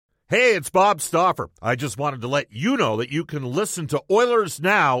Hey, it's Bob Stauffer. I just wanted to let you know that you can listen to Oilers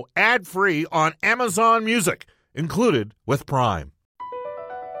Now ad-free on Amazon Music, included with Prime.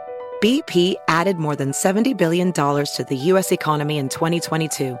 BP added more than $70 billion to the U.S. economy in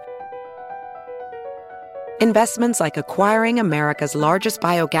 2022. Investments like acquiring America's largest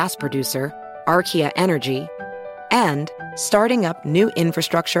biogas producer, Archaea Energy, and starting up new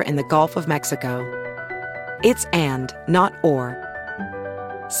infrastructure in the Gulf of Mexico. It's and, not or.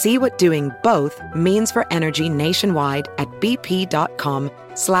 See what doing both means for energy nationwide at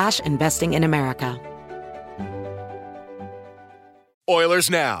bp.com/investing in America. Oilers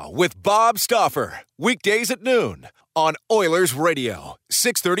Now with Bob Stauffer. Weekdays at noon on Oilers Radio,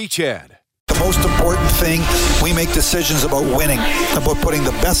 630 CHED. The most important thing, we make decisions about winning, about putting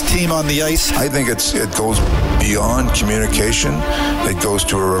the best team on the ice. I think it goes beyond communication. It goes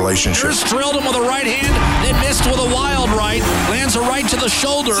to a relationship. Here's drilled him with a right hand, then missed with a wild right. Lands a right to the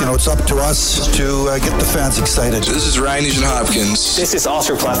shoulder. It's up to us to get the fans excited. This is Ryan Nugent-Hopkins. This is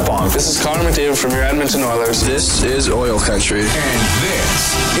Oscar Klefbom. This is Connor McDavid from your Edmonton Oilers. This is Oil Country. And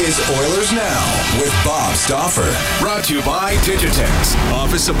this is Oilers Now with Bob Stauffer. Brought to you by Digitex.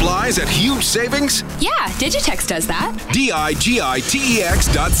 Office supplies at huge savings? Yeah, Digitex does that.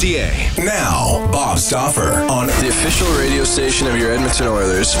 digitex.ca. Now, Bob Stauffer on the official radio station of your Edmonton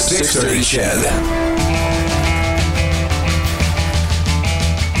Oilers, 630 CHED.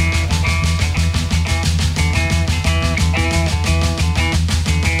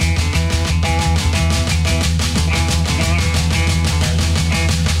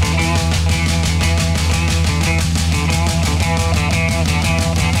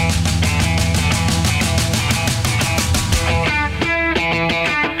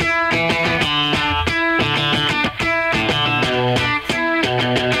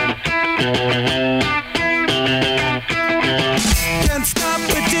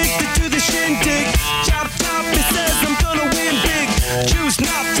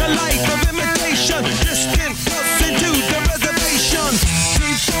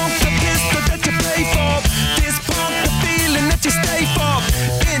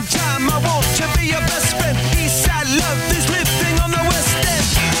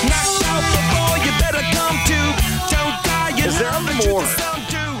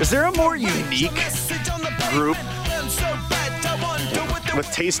 Is there a more unique group with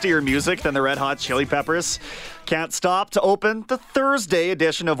tastier music than the Red Hot Chili Peppers? Can't stop to open the Thursday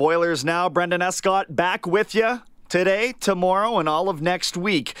edition of Oilers Now. Brendan Escott back with you today, tomorrow, and all of next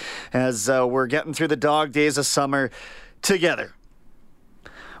week as we're getting through the dog days of summer together.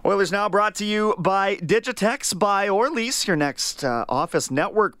 Oilers Now brought to you by Digitex. Buy or lease your next office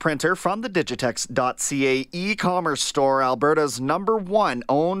network printer from the Digitex.ca e-commerce store, Alberta's #1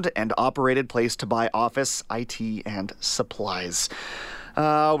 owned and operated place to buy office, IT, and supplies.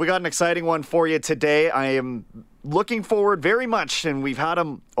 We got an exciting one for you today. I am looking forward very much, and we've had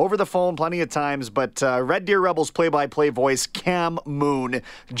him over the phone plenty of times, but Red Deer Rebels play-by-play voice Cam Moon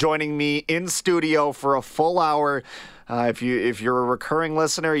joining me in studio for a full hour. If you're a recurring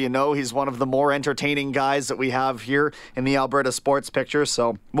listener, you know he's one of the more entertaining guys that we have here in the Alberta Sports Picture,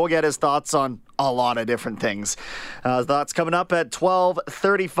 so we'll get his thoughts on a lot of different things. That's coming up at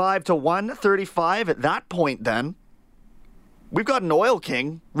 12:35 to 1:35. At that point, then, we've got an Oil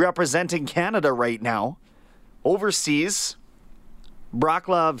King representing Canada right now. Overseas,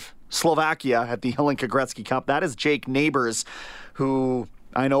 Bratislava, Slovakia at the Hlinka Gretzky Cup. That is Jake Neighbours, who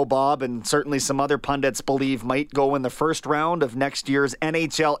I know Bob and certainly some other pundits believe might go in the first round of next year's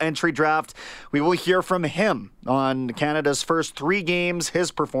NHL entry draft. We will hear from him on Canada's first 3 games,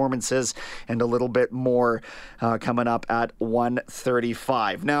 his performances, and a little bit more coming up at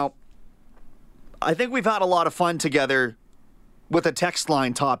 1:35. Now, I think we've had a lot of fun together with a text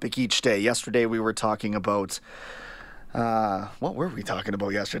line topic each day. Yesterday we were talking about what were we talking about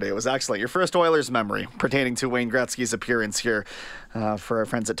yesterday? It was excellent. Your first Oilers memory pertaining to Wayne Gretzky's appearance here for our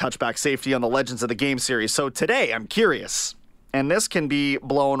friends at Touchback Safety on the Legends of the Game series. So today, I'm curious, and this can be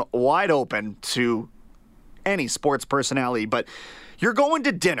blown wide open to any sports personality, but you're going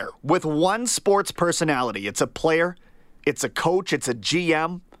to dinner with one sports personality. It's a player, it's a coach, it's a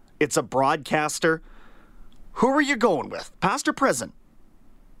GM, it's a broadcaster. Who are you going with, past or present?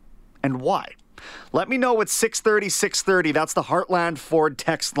 And why? Let me know at 630. That's the Heartland Ford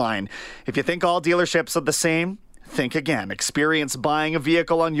text line. If you think all dealerships are the same, think again. Experience buying a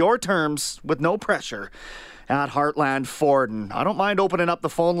vehicle on your terms with no pressure at Heartland Ford. And I don't mind opening up the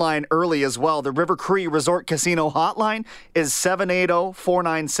phone line early as well. The River Cree Resort Casino hotline is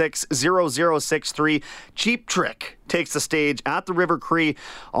 780-496-0063. Cheap Trick takes the stage at the River Cree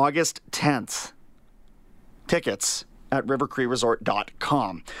August 10th. Tickets at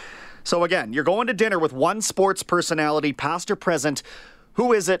rivercreeresort.com. So again, you're going to dinner with one sports personality, past or present.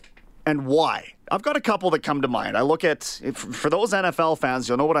 Who is it and why? I've got a couple that come to mind. I look at, for those NFL fans,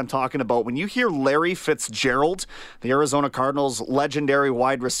 you'll know what I'm talking about. When you hear Larry Fitzgerald, the Arizona Cardinals' legendary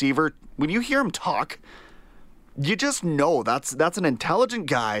wide receiver, when you hear him talk, you just know that's an intelligent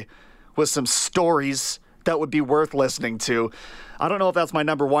guy with some stories that would be worth listening to. I don't know if that's my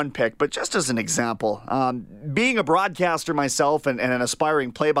number one pick, but just as an example, being a broadcaster myself and an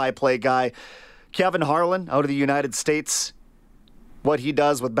aspiring play-by-play guy, Kevin Harlan out of the United States, what he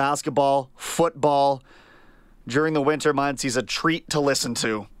does with basketball, football, during the winter months, he's a treat to listen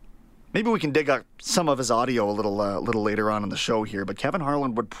to. Maybe we can dig up some of his audio a little later on in the show here, but Kevin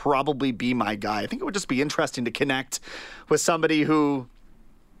Harlan would probably be my guy. I think it would just be interesting to connect with somebody who,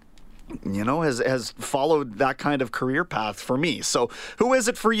 you know, has followed that kind of career path for me. So who is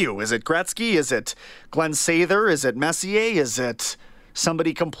it for you? Is it Gretzky? Is it Glenn Sather? Is it Messier? Is it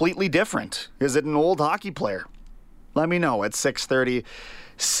somebody completely different? Is it an old hockey player? Let me know at 6:30.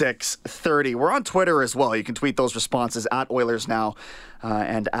 6:30. We're on Twitter as well. You can tweet those responses at Oilers Now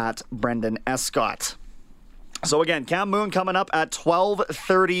and at Brendan Escott. So again, Cam Moon coming up at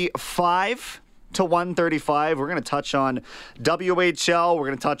 12:35 to 1:35. We're going to touch on WHL. We're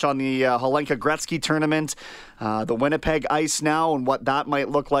going to touch on the Hlinka Gretzky tournament, the Winnipeg Ice now, and what that might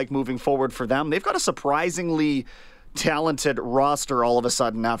look like moving forward for them. They've got a surprisingly talented roster all of a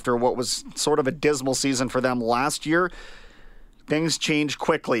sudden after what was sort of a dismal season for them last year. Things change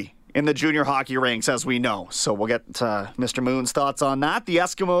quickly in the junior hockey ranks, as we know. So we'll get Mr. Moon's thoughts on that. The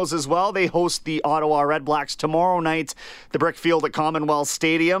Eskimos as well. They host the Ottawa Redblacks tomorrow night, the Brickfield at Commonwealth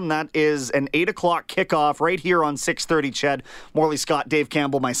Stadium. That is an 8 o'clock kickoff right here on 6:30. Ched, Morley Scott, Dave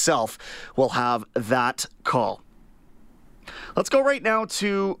Campbell, myself will have that call. Let's go right now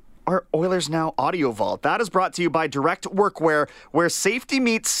to our Oilers Now audio vault. That is brought to you by Direct Workwear, where safety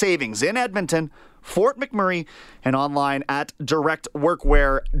meets savings in Edmonton, Fort McMurray, and online at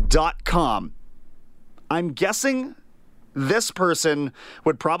directworkwear.com. I'm guessing this person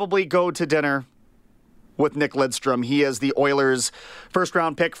would probably go to dinner with Nick Lidstrom. He is the Oilers'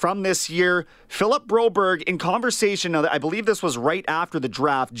 first-round pick from this year. Philip Broberg in conversation, I believe this was right after the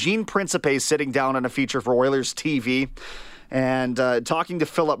draft, Gene Principe sitting down on a feature for Oilers TV and talking to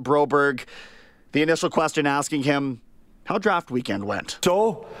Philip Broberg. The initial question asking him how draft weekend went.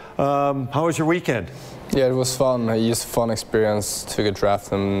 So, how was your weekend? Yeah, it was fun. Just a fun experience to get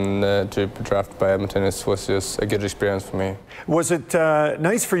drafted and to be drafted by Edmonton. It was just a good experience for me. Was it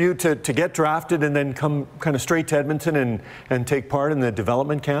nice for you to get drafted and then come kind of straight to Edmonton and take part in the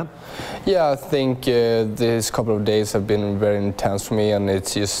development camp? Yeah, I think these couple of days have been very intense for me, and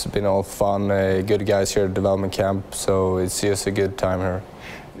it's just been all fun. Good guys here at development camp, so it's just a good time here.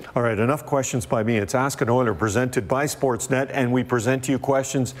 All right, enough questions by me. It's Ask an Oiler presented by Sportsnet, and we present to you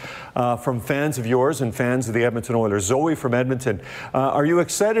questions from fans of yours and fans of the Edmonton Oilers. Zoe from Edmonton, are you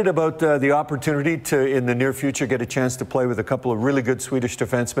excited about the opportunity to, in the near future, get a chance to play with a couple of really good Swedish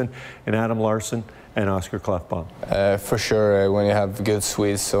defensemen in Adam Larsson and Oscar Klefbom? For sure, when you have good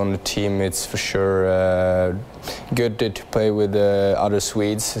Swedes on the team, it's for sure good to play with other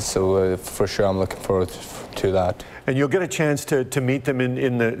Swedes. So for sure, I'm looking forward to that. And you'll get a chance to meet them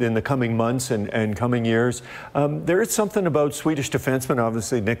in the coming months and coming years. There is something about Swedish defensemen.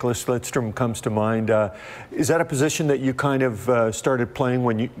 Obviously, Nicklas Lidstrom comes to mind. Is that a position that you kind of started playing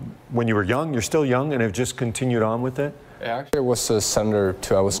when you were young? You're still young and have just continued on with it? Actually, I was a center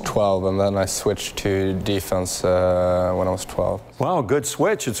till I was 12, and then I switched to defense when I was 12. Wow, good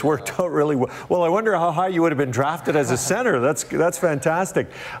switch. It's worked out really well. Well, I wonder how high you would have been drafted as a center. That's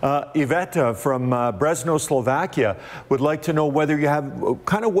fantastic. Iveta from Brezno, Slovakia would like to know whether you have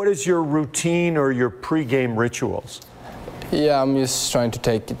kind of what is your routine or your pre-game rituals? Yeah, I'm just trying to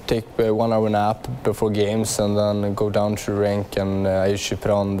take a 1 hour nap before games and then go down to the rink, and I usually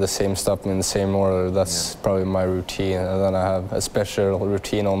put on the same stuff in the same order. That's probably my routine, and then I have a special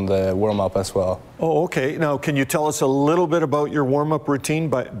routine on the warm-up as well. Oh, okay. Now, can you tell us a little bit about your warm-up routine,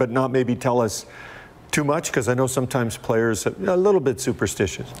 but not maybe tell us too much, because I know sometimes players are a little bit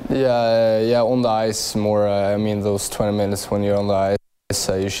superstitious. Yeah, on the ice more. I mean, those 20 minutes when you're on the ice,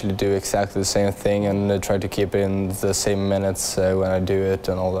 I usually do exactly the same thing and try to keep it in the same minutes when I do it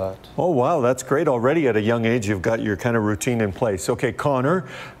and all that. Oh, wow, that's great. Already at a young age, you've got your kind of routine in place. Okay, Connor,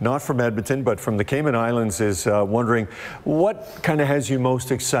 not from Edmonton, but from the Cayman Islands, is wondering what kind of has you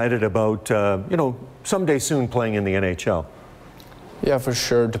most excited about, someday soon playing in the NHL? Yeah, for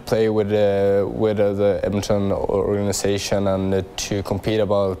sure, to play with the Edmonton organization and to compete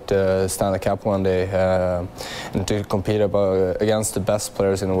about Stanley Cup one day and to compete against the best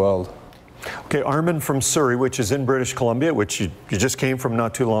players in the world. Okay, Armin from Surrey, which is in British Columbia, which you just came from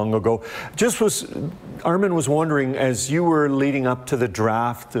not too long ago. Armin was wondering, as you were leading up to the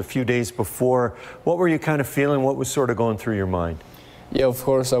draft a few days before, what were you kind of feeling? What was sort of going through your mind? Yeah, of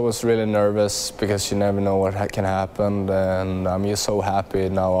course I was really nervous because you never know what can happen, and I'm just so happy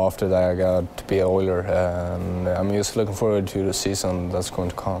now after that I got to be an Oiler, and I'm just looking forward to the season that's going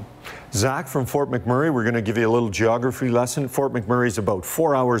to come. Zach from Fort McMurray, we're going to give you a little geography lesson. Fort McMurray is about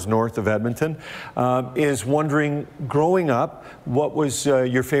 4 hours north of Edmonton. Is wondering, growing up, what was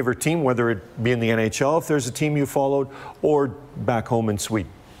your favorite team, whether it be in the NHL, if there's a team you followed, or back home in Sweden?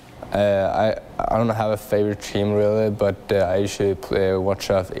 I don't have a favorite team really, but I usually watch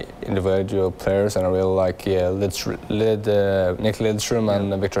individual players, and I really like Nick Lidstrom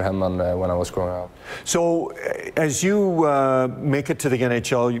and Victor Hedman when I was growing up. So as you make it to the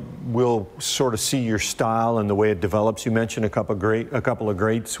NHL, we'll sort of see your style and the way it develops. You mentioned a couple of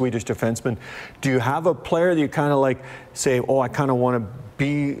great Swedish defensemen. Do you have a player that you kind of like say, oh, I kind of want to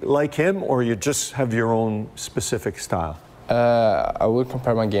be like him, or you just have your own specific style? I would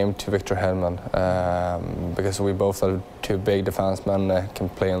compare my game to Victor Hedman because we both are two big defensemen, can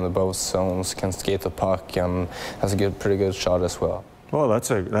play in the both zones, can skate the puck, and has a pretty good shot as well. Well,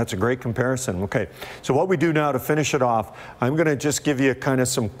 that's a great comparison. Okay, so what we do now to finish it off, I'm going to just give you kind of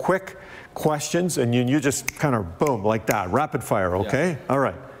some quick questions, and you just kind of boom like that, rapid fire. Okay, yeah. All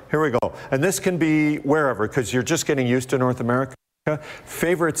right, here we go. And this can be wherever because you're just getting used to North America.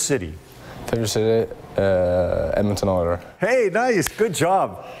 Favorite city? Favorite city, Edmonton Oilers. Hey, nice, good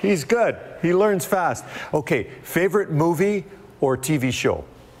job. He's good. He learns fast. Okay, favorite movie or TV show?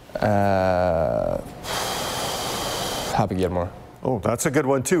 Happy Gilmore. Oh, that's a good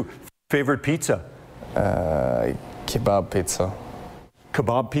one too. Favorite pizza? Kebab pizza.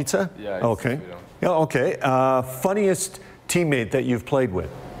 Kebab pizza? Yeah. Okay. Yeah. Okay. Funniest teammate that you've played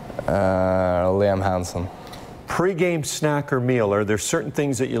with? Liam Hansen. Pre-game snack or meal, are there certain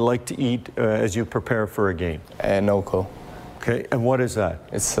things that you like to eat as you prepare for a game? Noko. Okay, and what is that?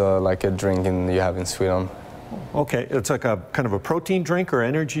 It's like a drink you have in Sweden. Okay, it's like a kind of a protein drink or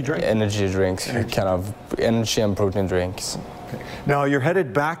energy drink? Energy drinks, kind of energy and protein drinks. Okay. Now you're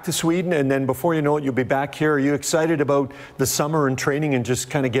headed back to Sweden, and then before you know it, you'll be back here. Are you excited about the summer and training and just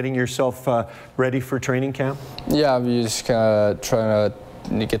kind of getting yourself ready for training camp? Yeah, we're just kind of trying to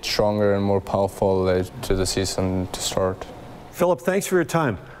get stronger and more powerful to the season to start. Philip, thanks for your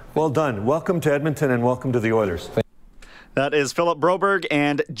time. Well done. Welcome to Edmonton and welcome to the Oilers. That is Philip Broberg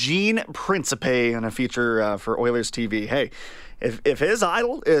and Gene Principe on a feature for Oilers TV. Hey, if his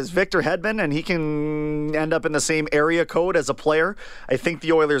idol is Victor Hedman and he can end up in the same area code as a player, I think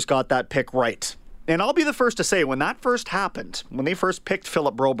the Oilers got that pick right. And I'll be the first to say, when that first happened, when they first picked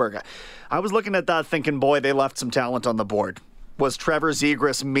Philip Broberg, I was looking at that thinking, boy, they left some talent on the board. Was Trevor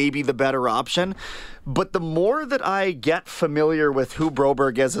Zegras maybe the better option? But the more that I get familiar with who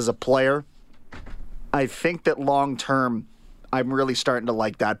Broberg is as a player, I think that long-term, I'm really starting to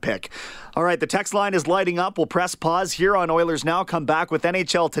like that pick. All right, the text line is lighting up. We'll press pause here on Oilers Now. Come back with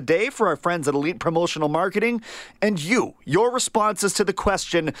NHL Today for our friends at Elite Promotional Marketing. And your responses to the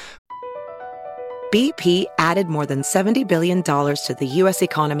question. BP added more than $70 billion to the U.S.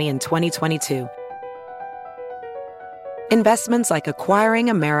 economy in 2022. Investments like acquiring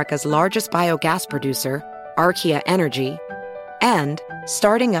America's largest biogas producer, Archaea Energy, and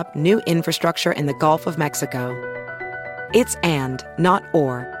starting up new infrastructure in the Gulf of Mexico. It's and, not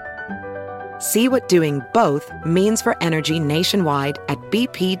or. See what doing both means for energy nationwide at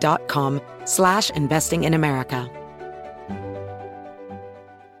bp.com/investing in America.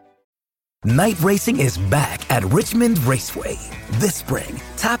 Night racing is back at Richmond Raceway. This spring,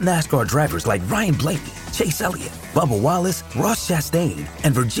 top NASCAR drivers like Ryan Blaney, Chase Elliott, Bubba Wallace, Ross Chastain,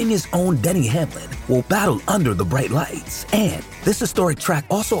 and Virginia's own Denny Hamlin will battle under the bright lights. And this historic track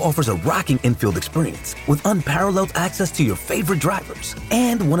also offers a rocking infield experience with unparalleled access to your favorite drivers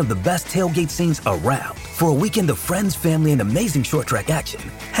and one of the best tailgate scenes around. For a weekend of friends, family, and amazing short track action,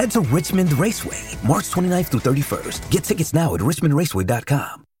 head to Richmond Raceway, March 29th through 31st. Get tickets now at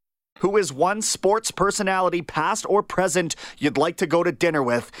richmondraceway.com. Who is one sports personality, past or present, you'd like to go to dinner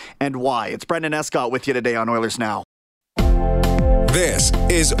with, and why? It's Brendan Escott with you today on Oilers Now. This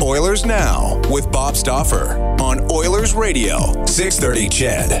is Oilers Now with Bob Stauffer on Oilers Radio, 630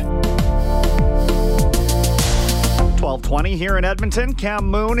 CHED. 12:20 here in Edmonton. Cam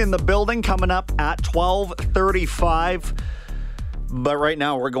Moon in the building coming up at 12:35. But right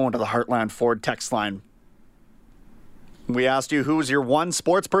now we're going to the Heartland Ford text line. We asked you who's your one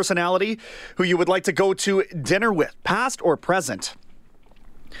sports personality who you would like to go to dinner with, past or present.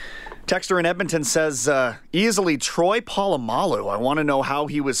 Texter in Edmonton says, easily Troy Polamalu. I want to know how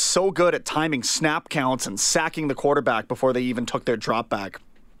he was so good at timing snap counts and sacking the quarterback before they even took their drop back.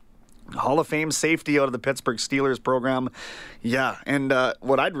 Hall of Fame safety out of the Pittsburgh Steelers program. Yeah, and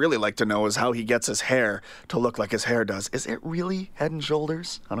what I'd really like to know is how he gets his hair to look like his hair does. Is it really Head and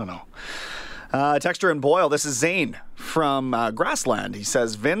Shoulders? I don't know. Texter in Boyle, this is Zane from Grassland. He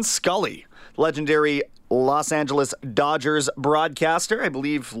says, Vin Scully, legendary Los Angeles Dodgers broadcaster. I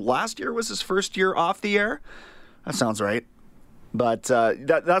believe last year was his first year off the air. That sounds right. But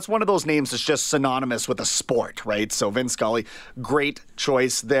that's one of those names that's just synonymous with a sport, right? So Vin Scully, great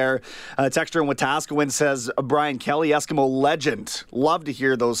choice there. Texter in Wetaskiwin says, Brian Kelly, Eskimo legend. Love to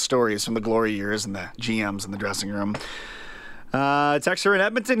hear those stories from the glory years and the GMs in the dressing room. Texter in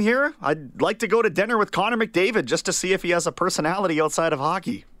Edmonton here. I'd like to go to dinner with Connor McDavid just to see if he has a personality outside of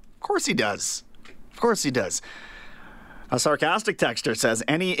hockey. Of course he does. Of course he does. A sarcastic texter says,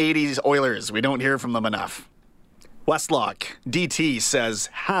 any 80s Oilers, we don't hear from them enough. Westlock, DT says,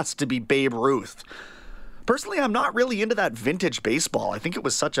 has to be Babe Ruth. Personally, I'm not really into that vintage baseball. I think it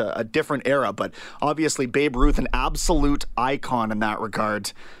was such a different era, but obviously Babe Ruth, an absolute icon in that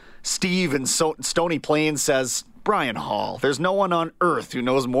regard. Steve in Stony Plains says, Brian Hall. There's no one on earth who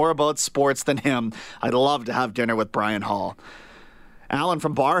knows more about sports than him. I'd love to have dinner with Brian Hall. Alan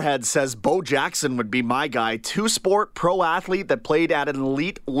from Barhead says, Bo Jackson would be my guy. Two-sport pro athlete that played at an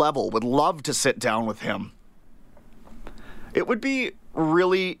elite level. Would love to sit down with him. It would be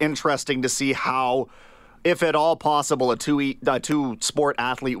really interesting to see how, if at all possible, a two-sport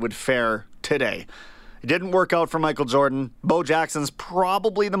athlete would fare today. It didn't work out for Michael Jordan. Bo Jackson's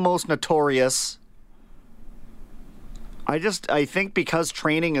probably the most notorious. I think because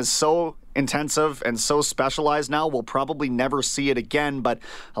training is so intensive and so specialized now, we'll probably never see it again. But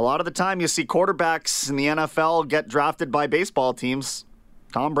a lot of the time you see quarterbacks in the NFL get drafted by baseball teams.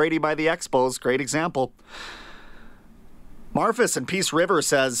 Tom Brady by the Expos, great example. Marfus in Peace River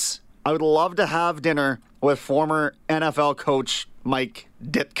says, I would love to have dinner with former NFL coach Mike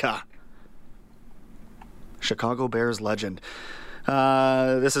Ditka. Chicago Bears legend.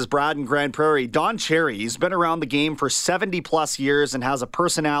 This is Brad in Grand Prairie. Don Cherry, he's been around the game for 70 plus years and has a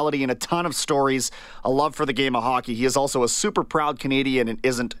personality and a ton of stories, a love for the game of hockey. He is also a super proud Canadian and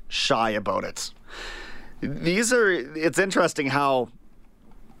isn't shy about it. It's interesting how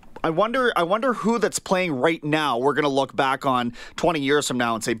I wonder who that's playing right now we're going to look back on 20 years from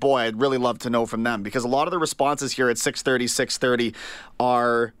now and say, boy, I'd really love to know from them, because a lot of the responses here at 630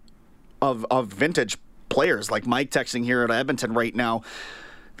 are of vintage players, like Mike texting here at Edmonton right now.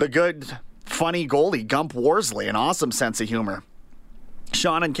 The good, funny goalie, Gump Worsley, an awesome sense of humor.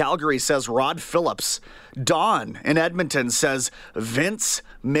 Sean in Calgary says Rod Phillips. Don in Edmonton says Vince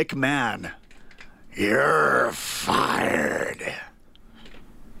McMahon. You're fired.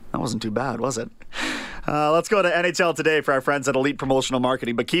 That wasn't too bad, was it? Let's go to NHL Today for our friends at Elite Promotional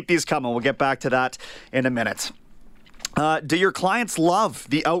Marketing, but keep these coming. We'll get back to that in a minute. Do your clients love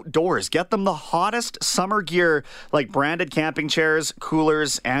the outdoors? Get them the hottest summer gear like branded camping chairs,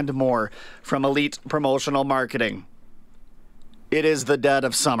 coolers, and more from Elite Promotional Marketing. It is the dead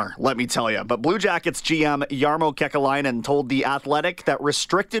of summer, let me tell you. But Blue Jackets GM Jarmo Kekalainen told The Athletic that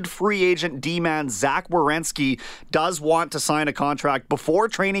restricted free agent D-man Zach Werenski does want to sign a contract before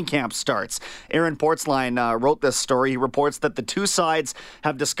training camp starts. Aaron Portzline wrote this story. He reports that the two sides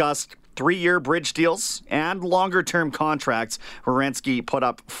have discussed 3-year bridge deals and longer-term contracts. Werenski put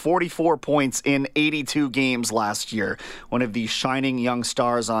up 44 points in 82 games last year. One of the shining young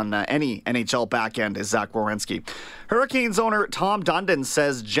stars on any NHL backend is Zach Werenski. Hurricanes owner Tom Dundon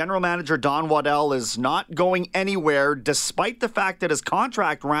says general manager Don Waddell is not going anywhere despite the fact that his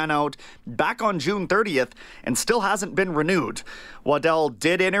contract ran out back on June 30th and still hasn't been renewed. Waddell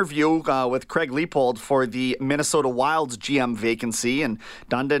did interview with Craig Leopold for the Minnesota Wild's GM vacancy, and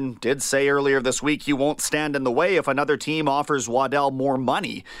Dundon did say earlier this week he won't stand in the way if another team offers Waddell more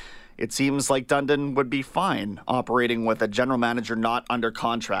money. It seems like Dundon would be fine operating with a general manager not under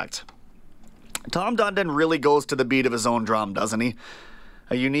contract. Tom Dundon really goes to the beat of his own drum, doesn't he?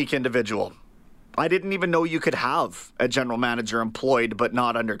 A unique individual. I didn't even know you could have a general manager employed but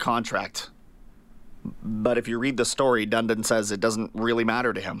not under contract. But if you read the story, Dundon says it doesn't really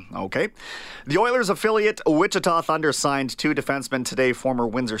matter to him. Okay. The Oilers affiliate Wichita Thunder signed two defensemen today. Former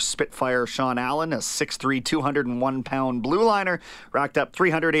Windsor Spitfire Sean Allen, a 6'3", 201-pound blue liner, racked up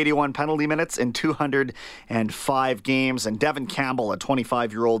 381 penalty minutes in 205 games. And Devin Campbell, a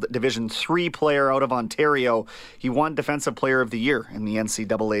 25-year-old Division III player out of Ontario, he won Defensive Player of the Year in the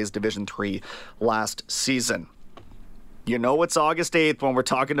NCAA's Division III last season. You know it's August 8th when we're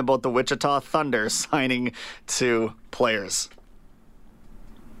talking about the Wichita Thunder signing two players.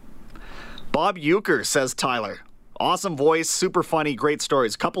 Bob Euchre, says Tyler. Awesome voice, super funny, great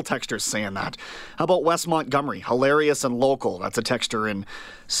stories. Couple texters saying that. How about Wes Montgomery? Hilarious and local. That's a texter in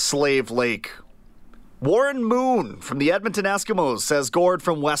Slave Lake. Warren Moon from the Edmonton Eskimos, says Gord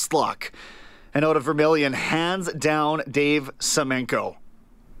from Westlock. And out of Vermilion, hands down Dave Semenko.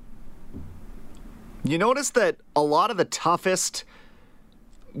 You notice that a lot of the toughest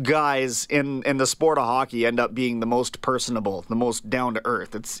guys in the sport of hockey end up being the most personable, the most down to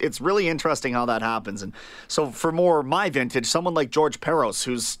earth. It's really interesting how that happens. And so for more my vintage, someone like George Peros,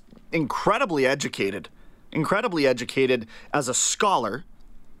 who's incredibly educated as a scholar.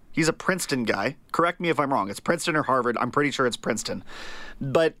 He's a Princeton guy. Correct me if I'm wrong. It's Princeton or Harvard. I'm pretty sure it's Princeton.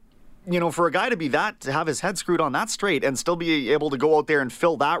 But you know, for a guy to have his head screwed on that straight and still be able to go out there and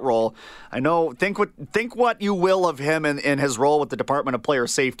fill that role, I know, think what you will of him in his role with the Department of Player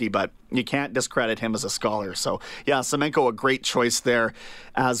Safety, but you can't discredit him as a scholar. So, yeah, Semenko, a great choice there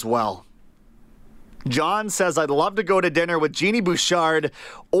as well. John says, I'd love to go to dinner with Jeannie Bouchard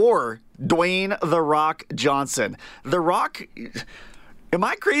or Dwayne The Rock Johnson. The Rock, am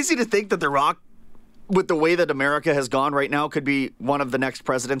I crazy to think that The Rock, with the way that America has gone right now, could be one of the next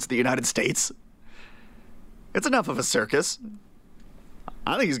presidents of the United States? It's enough of a circus.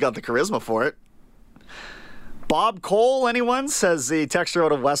 I think he's got the charisma for it. Bob Cole, anyone? Says the texter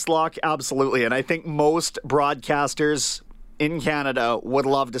out of Westlock. Absolutely. And I think most broadcasters in Canada would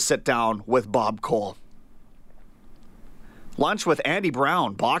love to sit down with Bob Cole. Lunch with Andy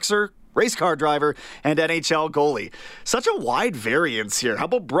Brown, boxer, race car driver, and NHL goalie. Such a wide variance here. How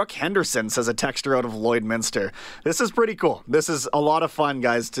about Brooke Henderson, says a texter out of Lloydminster. This is pretty cool. This is a lot of fun,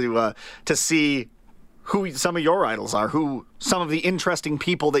 guys, to see who some of your idols are, who some of the interesting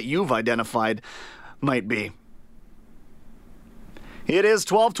people that you've identified might be. It is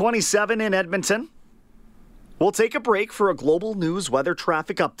 12:27 in Edmonton. We'll take a break for a global news weather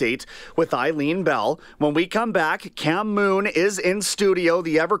traffic update with Eileen Bell. When we come back, Cam Moon is in studio,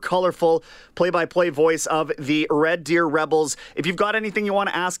 the ever-colorful play-by-play voice of the Red Deer Rebels. If you've got anything you want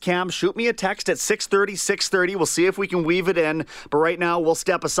to ask Cam, shoot me a text at 630. We'll see if we can weave it in. But right now, we'll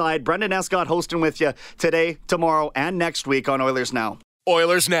step aside. Brendan Escott hosting with you today, tomorrow, and next week on Oilers Now.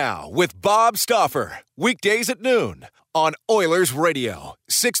 Oilers Now with Bob Stauffer. Weekdays at noon on Oilers Radio,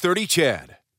 630 CHED.